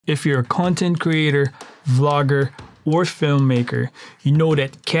If you're a content creator, vlogger, or filmmaker, you know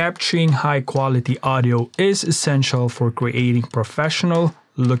that capturing high quality audio is essential for creating professional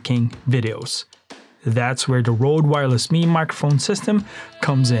looking videos. That's where the Rode Wireless Me microphone system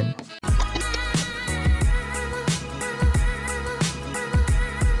comes in.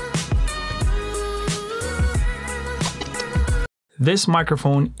 This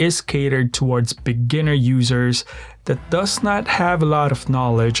microphone is catered towards beginner users that does not have a lot of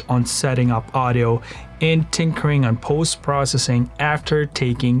knowledge on setting up audio and tinkering on post-processing after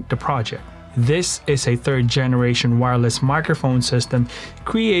taking the project. This is a third generation wireless microphone system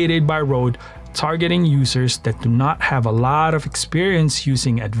created by Rode, targeting users that do not have a lot of experience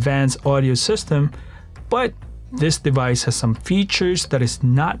using advanced audio system, but this device has some features that is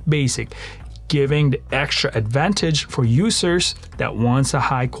not basic, giving the extra advantage for users that wants a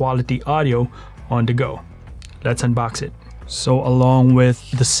high quality audio on the go. Let's unbox it. So along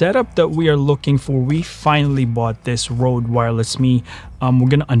with the setup that we are looking for, we finally bought this Rode Wireless Me. We're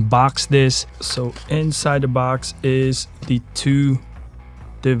gonna unbox this. So inside the box is the two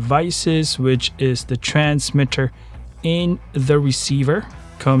devices, which is the transmitter and the receiver.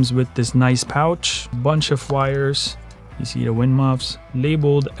 Comes with this nice pouch, bunch of wires. You see the wind muffs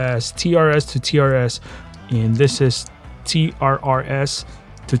labeled as TRS to TRS, and this is TRRS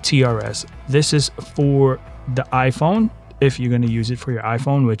to TRS. This is for the iPhone, if you're going to use it for your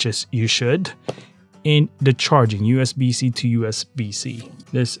iPhone, which is you should. And the charging, USB-C to USB-C.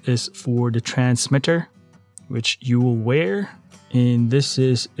 This is for the transmitter, which you will wear. And this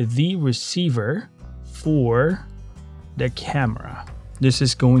is the receiver for the camera. This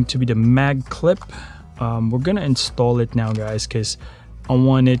is going to be the mag clip. We're gonna install it now, guys, because I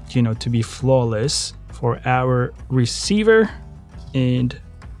want it, to be flawless for our receiver. And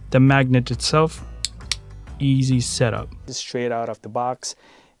the magnet itself, easy setup. Straight out of the box,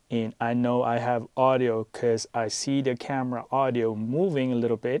 and I know I have audio because I see the camera audio moving a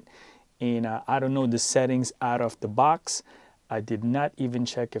little bit, and I don't know the settings out of the box. I did not even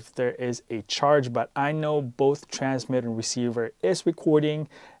check if there is a charge, but I know both transmitter and receiver is recording.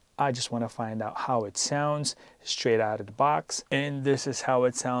 I just want to find out how it sounds straight out of the box. And this is how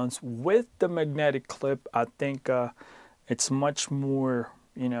it sounds with the magnetic clip. I think it's much more,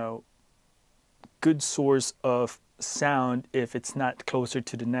 good source of sound if it's not closer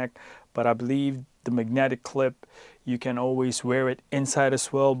to the neck. But I believe the magnetic clip, you can always wear it inside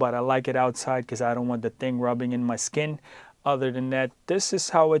as well, but I like it outside because I don't want the thing rubbing in my skin. Other than that, this is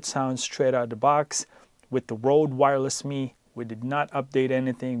how it sounds straight out of the box with the Rode Wireless Me. We did not update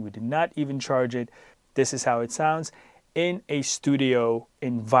anything. We did not even charge it. This is how it sounds in a studio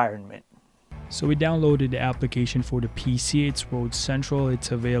environment. So we downloaded the application for the PC. It's Rode Central.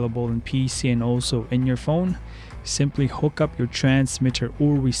 It's available in PC and also in your phone. Simply hook up your transmitter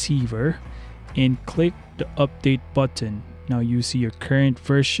or receiver and click the update button. Now you see your current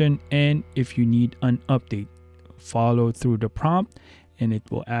version, and if you need an update, follow through the prompt and it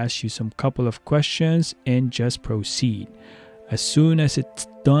will ask you some couple of questions and just proceed. As soon as it's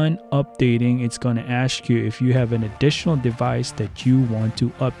done updating, it's going to ask you if you have an additional device that you want to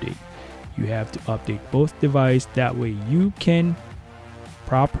update. You have to update both devices, that way you can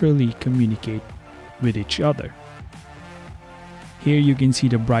properly communicate with each other. Here you can see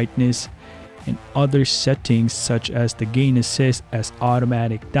the brightness and other settings such as the gain assist as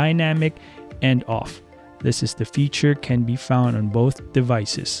automatic, dynamic, and off. This is the feature can be found on both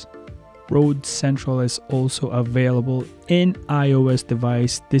devices. Rode Central is also available in iOS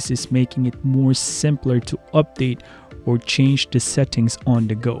device. This is making it more simpler to update or change the settings on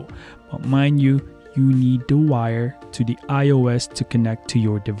the go. But mind you, you need the wire to the iOS to connect to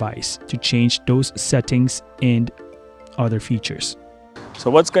your device to change those settings and other features.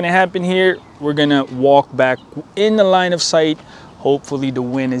 So what's going to happen here, we're going to walk back in the line of sight. Hopefully the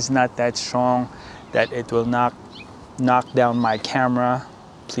wind is not that strong that it will knock down my camera.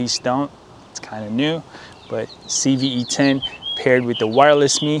 Please don't. It's kind of new, but CVE10 paired with the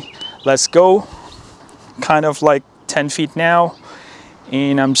Wireless Me. Let's go. Kind of like 10 feet now,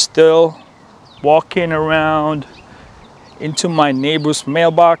 and I'm still walking around into my neighbor's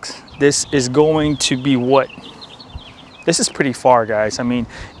mailbox. This is going to be what? This is pretty far, guys. I mean,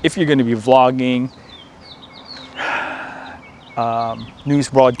 if you're going to be vlogging, news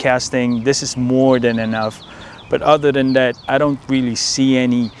broadcasting, this is more than enough. But other than that, I don't really see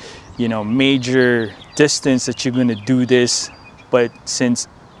any major distance that you're going to do this. But since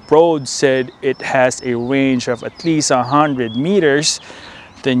Rode said it has a range of at least 100 meters,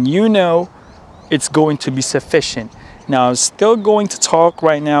 then it's going to be sufficient. Now I'm still going to talk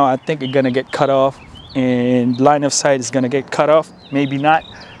right now. I think it's going to get cut off and line of sight is going to get cut off, maybe not.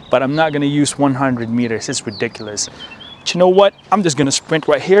 but I'm not gonna use 100 meters. It's ridiculous. But you know what? I'm just gonna sprint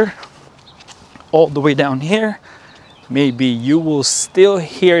right here, all the way down here. Maybe you will still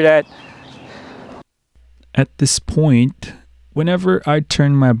hear that. At this point, whenever I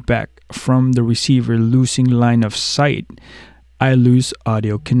turn my back from the receiver losing line of sight, I lose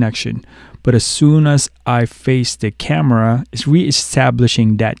audio connection. But as soon as I face the camera, it's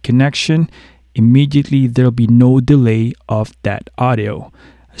re-establishing that connection. Immediately there'll be no delay of that audio.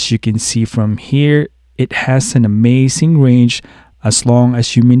 As you can see from here, it has an amazing range as long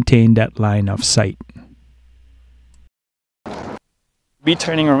as you maintain that line of sight. Be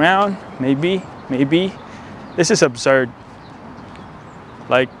turning around, maybe. This is absurd.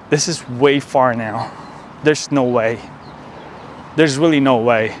 Like, this is way far now. There's no way. There's really no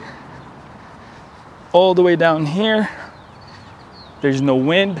way. All the way down here, there's no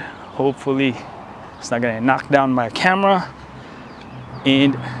wind. Hopefully it's not gonna knock down my camera.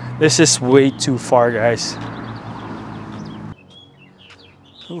 And this is way too far, guys.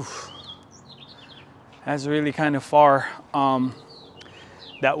 Oof. That's really kind of far.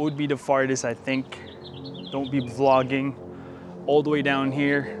 That would be the farthest, I think. Don't be vlogging all the way down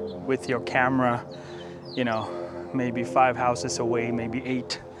here with your camera, you know, maybe 5 houses away, maybe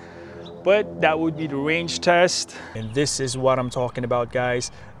 8. But that would be the range test. And this is what I'm talking about, guys.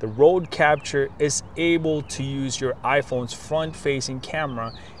 The Rode Capture is able to use your iPhone's front-facing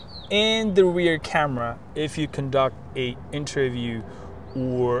camera and the rear camera if you conduct an interview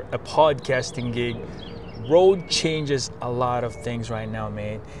or a podcasting gig. Rode changes a lot of things right now,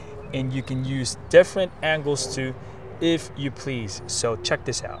 man. And you can use different angles too, if you please. So check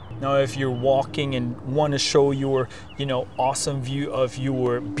this out. Now, if you're walking and want to show your, awesome view of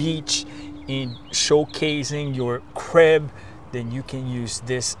your beach and showcasing your crib, then you can use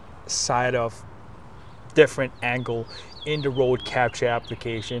this side of different angle in the Rode Capture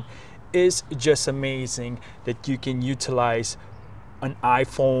application. It's just amazing that you can utilize an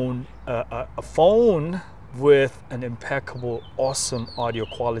iPhone, a phone with an impeccable, awesome audio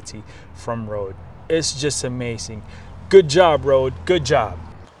quality from Rode. It's just amazing. Good job, Rode, good job.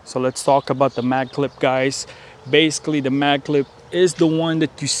 So let's talk about the mag clip, guys. Basically, the mag clip is the one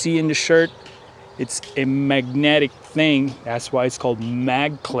that you see in the shirt. It's a magnetic thing. That's why it's called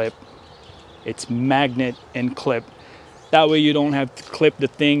mag clip. It's magnet and clip. That way you don't have to clip the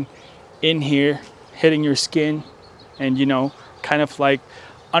thing in here, hitting your skin, and kind of like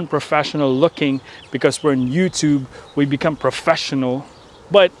unprofessional looking, because we're on YouTube, we become professional.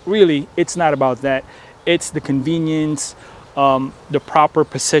 But really, it's not about that. It's the convenience, the proper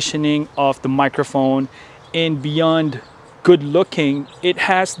positioning of the microphone, and beyond good looking, it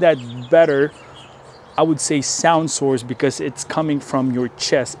has that better, I would say, sound source, because it's coming from your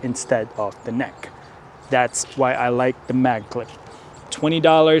chest instead of the neck. That's why I like the mag clip.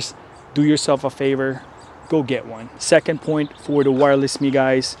 $20, do yourself a favor, go get one. Second point for the wireless me,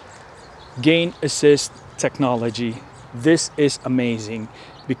 guys, gain assist technology. This is amazing,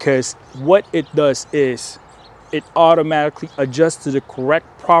 because what it does is it automatically adjusts to the correct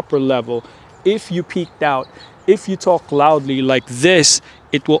proper level. If you peaked out, if you talk loudly like this,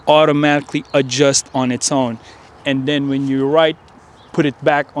 it will automatically adjust on its own. And then when you put it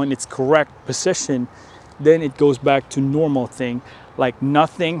back on its correct position, then it goes back to normal thing, like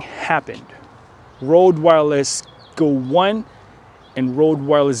nothing happened. Rode Wireless Go 1 and Rode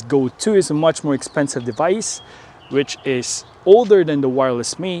Wireless Go 2 is a much more expensive device, which is older than the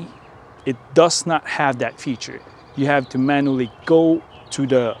wireless me. It does not have that feature. You have to manually go to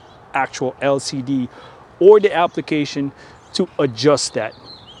the actual LCD or the application to adjust that.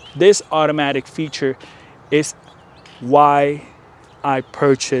 This automatic feature is why I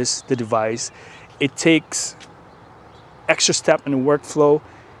purchased the device. It takes extra step in the workflow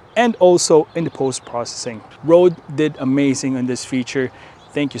and also in the post-processing. Rode did amazing on this feature.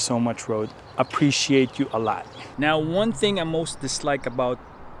 Thank you so much, Rode. Appreciate you a lot. Now, one thing I most dislike about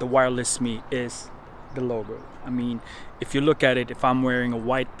the wireless me is the logo. I mean, if you look at it, if I'm wearing a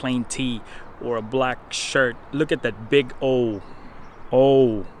white plain tee or a black shirt, look at that big O.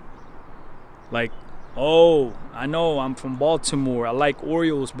 Oh, like, oh, I know I'm from Baltimore, I like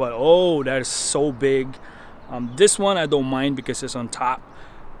Orioles, but oh, that is so big. This one I don't mind because it's on top,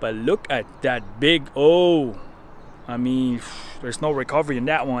 but look at that big O. I mean, there's no recovery in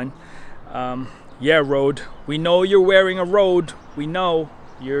that one. Yeah, Rode, we know you're wearing a Rode. We know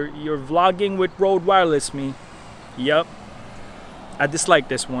you're vlogging with Rode Wireless Me. Yep, I dislike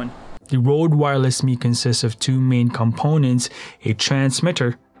this one. The Rode Wireless Me consists of two main components, a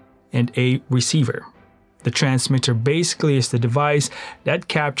transmitter and a receiver. The transmitter basically is the device that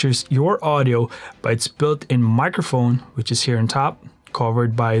captures your audio by its built-in microphone, which is here on top,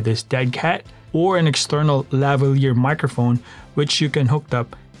 covered by this dead cat, or an external lavalier microphone, which you can hook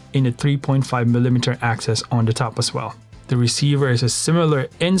up in a 3.5mm access on the top as well. The receiver is a similar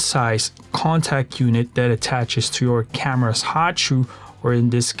in size contact unit that attaches to your camera's hot shoe, or in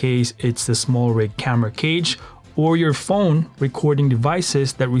this case, it's the small rig camera cage, or your phone recording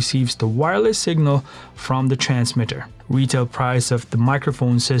devices that receives the wireless signal from the transmitter. Retail price of the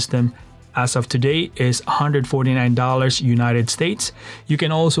microphone system as of today is $149 United States. You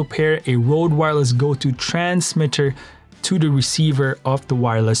can also pair a Rode Wireless Go-To transmitter to the receiver of the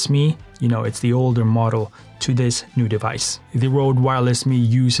Wireless Me. You know, it's the older model to this new device. The Rode Wireless Me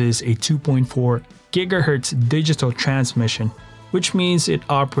uses a 2.4 gigahertz digital transmission, which means it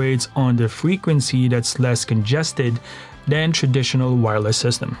operates on the frequency that's less congested than traditional wireless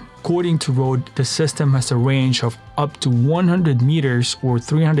system. According to Rode, the system has a range of up to 100 meters or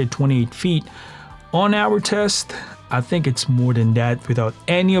 328 feet. On our test, I think it's more than that without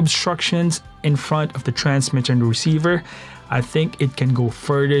any obstructions in front of the transmitter and the receiver. I think it can go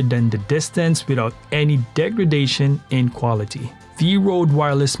further than the distance without any degradation in quality. The Rode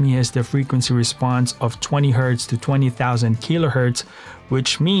Wireless Me has the frequency response of 20 Hz to 20,000 kHz,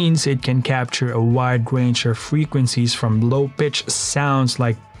 which means it can capture a wide range of frequencies from low-pitched sounds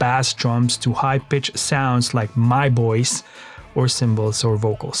like bass drums to high-pitched sounds like my voice or cymbals or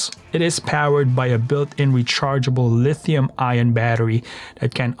vocals. It is powered by a built-in rechargeable lithium-ion battery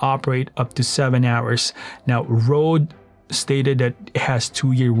that can operate up to 7 hours. Now, Rode stated that it has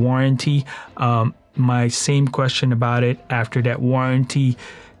 2-year warranty. My same question about it. After that warranty,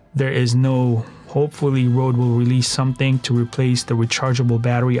 there is no, hopefully Rode will release something to replace the rechargeable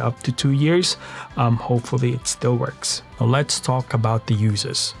battery up to 2 years. Hopefully it still works. Now let's talk about the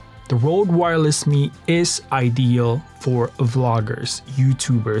uses. The Rode Wireless Me is ideal for vloggers,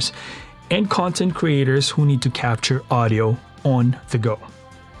 YouTubers, and content creators who need to capture audio on the go.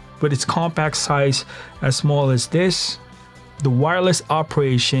 With its compact size as small as this, the wireless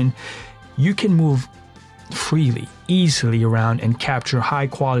operation, you can move freely, easily around and capture high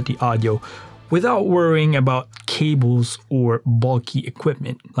quality audio without worrying about cables or bulky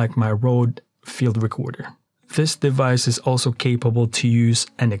equipment like my Rode field recorder. This device is also capable to use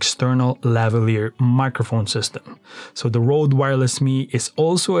an external lavalier microphone system. So the Rode Wireless Me is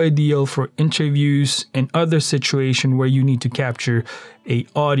also ideal for interviews and other situations where you need to capture a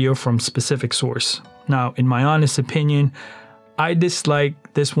audio from specific source. Now, in my honest opinion, I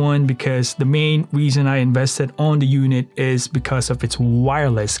dislike this one because the main reason I invested on the unit is because of its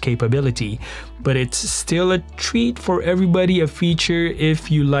wireless capability, but it's still a treat for everybody, a feature if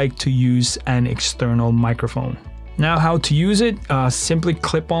you like to use an external microphone. Now, how to use it? Simply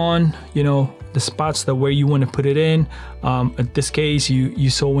clip on, the spots that where you want to put it in. In this case, you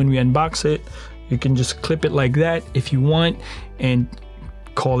saw when we unbox it, you can just clip it like that if you want and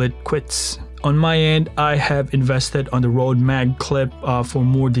call it quits. On my end, I have invested on the Rode Mag clip for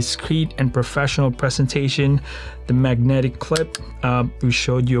more discreet and professional presentation. The magnetic clip we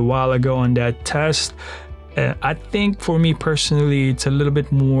showed you a while ago on that test. I think for me personally, it's a little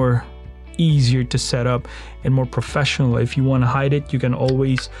bit more easier to set up and more professional. If you want to hide it, you can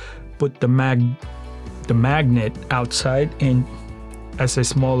always put the magnet outside and as a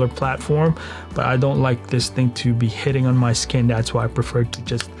smaller platform, but I don't like this thing to be hitting on my skin. That's why I prefer to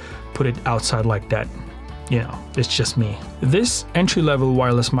just put it outside like that. It's just me. This entry-level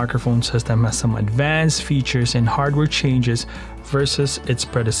wireless microphone system has some advanced features and hardware changes versus its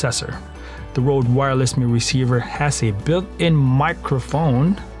predecessor. The Rode Wireless Me receiver has a built-in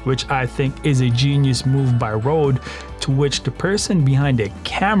microphone, which I think is a genius move by Rode, to which the person behind the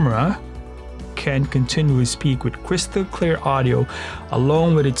camera can continually speak with crystal clear audio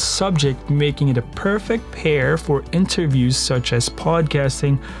along with its subject, making it a perfect pair for interviews such as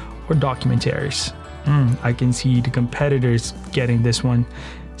podcasting or documentaries. I can see the competitors getting this one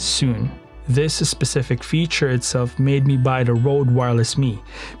soon. This specific feature itself made me buy the Rode Wireless Me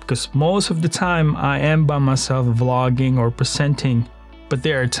because most of the time I am by myself vlogging or presenting, but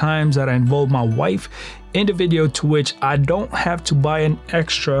there are times that I involve my wife in the video to which I don't have to buy an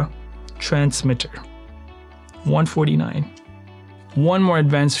extra transmitter. $149. One more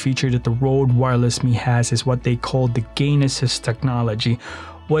advanced feature that the Rode Wireless Me has is what they call the gain assist technology.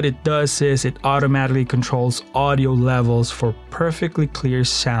 What it does is it automatically controls audio levels for perfectly clear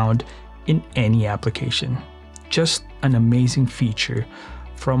sound in any application. Just an amazing feature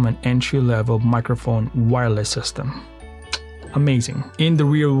from an entry-level microphone wireless system. Amazing. In the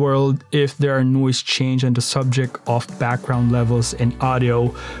real world, if there are noise change on the subject of background levels and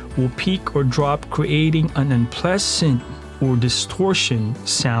audio will peak or drop, creating an unpleasant or distortion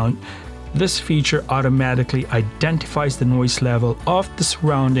sound, This feature automatically identifies the noise level of the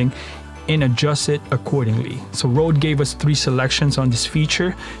surrounding and adjusts it accordingly. So Rode gave us 3 selections on this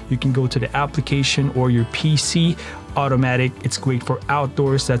feature. You can go to the application or your PC. Automatic, it's great for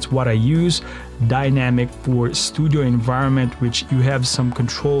outdoors, that's what I use. Dynamic for studio environment, which you have some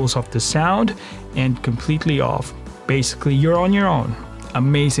controls of the sound, and completely off. Basically, you're on your own.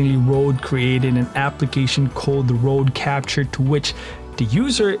 Amazingly, Rode created an application called the Rode Capture, to which the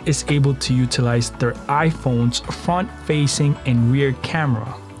user is able to utilize their iPhone's front-facing and rear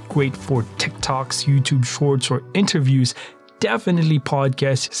camera. Great for TikToks, YouTube Shorts, or interviews. Definitely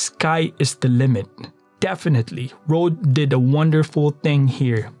podcasts. Sky is the limit. Definitely. Rode did a wonderful thing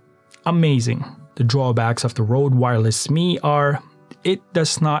here. Amazing. The drawbacks of the Rode Wireless Me are it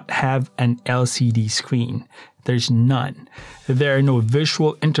does not have an LCD screen. There's none. There are no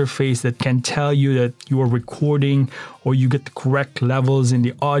visual interface that can tell you that you are recording or you get the correct levels in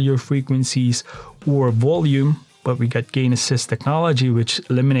the audio frequencies or volume. But we got gain assist technology, which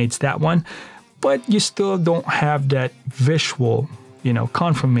eliminates that one. But you still don't have that visual,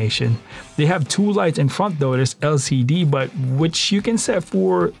 confirmation. They have 2 lights in front though. There's LCD, but which you can set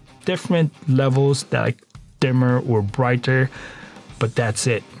for different levels, that like dimmer or brighter. But that's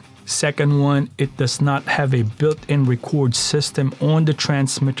it. Second one, it does not have a built-in record system on the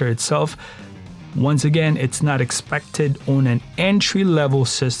transmitter itself. Once again, it's not expected on an entry-level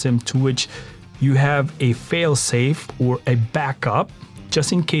system, to which you have a fail-safe or a backup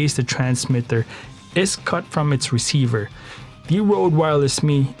just in case the transmitter is cut from its receiver. The Rode Wireless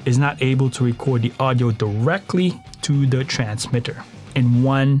Me is not able to record the audio directly to the transmitter. And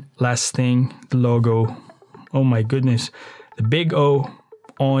one last thing, the logo. Oh my goodness. The big O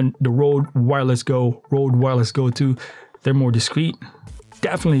on the Rode Wireless Go, Rode Wireless Go 2, they're more discreet.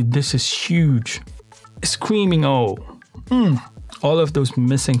 Definitely, this is huge. Screaming O. All of those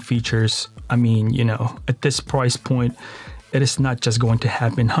missing features, at this price point, it is not just going to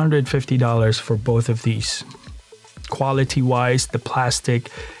happen. $150 for both of these. Quality-wise, the plastic,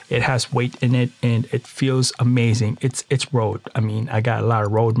 it has weight in it and it feels amazing. It's Rode. I got a lot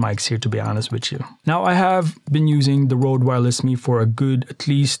of Rode mics here, to be honest with you. Now, I have been using the Rode Wireless Me for a good at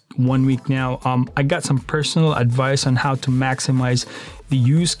least 1 week now. I got some personal advice on how to maximize the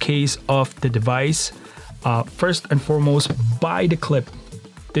use case of the device. First and foremost, buy the clip.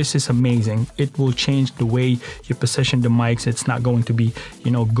 This is amazing. It will change the way you position the mics. It's not going to be,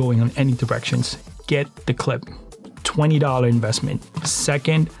 going on any directions. Get the clip. $20 investment.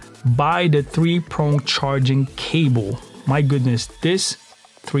 Second, buy the 3-prong charging cable. My goodness, this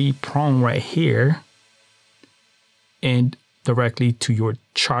 3-prong right here and directly to your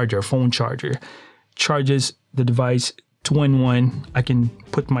charger, phone charger, charges the device 2-in-1. I can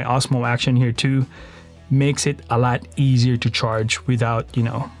put my Osmo Action here too. Makes it a lot easier to charge without,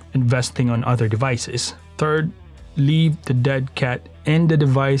 investing on other devices. Third, leave the dead cat in the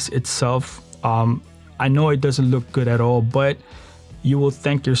device itself. I know it doesn't look good at all, but you will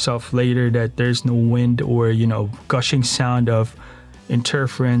thank yourself later that there's no wind or, gushing sound of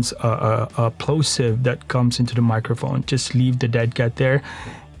interference, plosive that comes into the microphone. Just leave the dead cat there.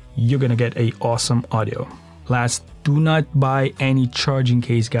 You're gonna get a awesome audio. Last, do not buy any charging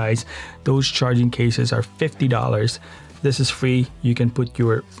case, guys. Those charging cases are $50. This is free. You can put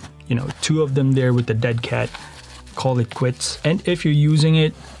your, 2 of them there with the dead cat. Call it quits. And if you're using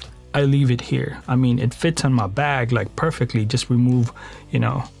it, I leave it here. It fits on my bag like perfectly. Just remove,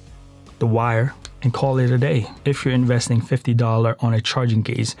 the wire and call it a day. If you're investing $50 on a charging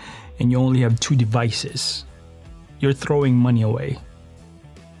case and you only have 2 devices, you're throwing money away.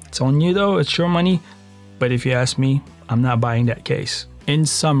 It's on you though, it's your money. But if you ask me, I'm not buying that case. In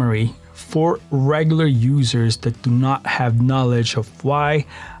summary, for regular users that do not have knowledge of why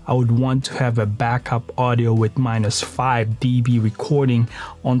I would want to have a backup audio with -5 dB recording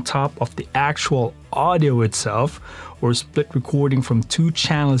on top of the actual audio itself, or split recording from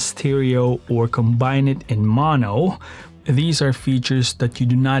 2-channel stereo, or combine it in mono, these are features that you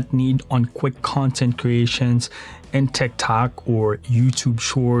do not need on quick content creations in TikTok or YouTube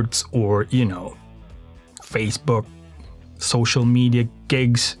Shorts or, Facebook, social media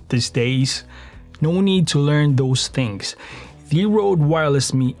gigs these days. No need to learn those things. The Rode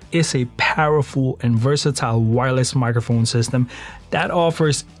Wireless Me is a powerful and versatile wireless microphone system that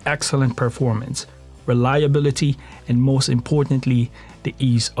offers excellent performance, reliability, and most importantly, the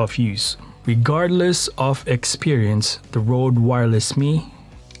ease of use. Regardless of experience, the Rode Wireless Me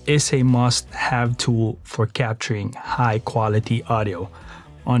is a must-have tool for capturing high-quality audio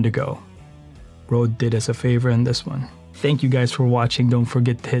on the go. Rode did us a favor in this one. Thank you guys for watching. Don't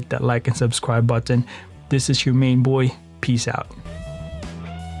forget to hit that like and subscribe button. This is your main boy. Peace out.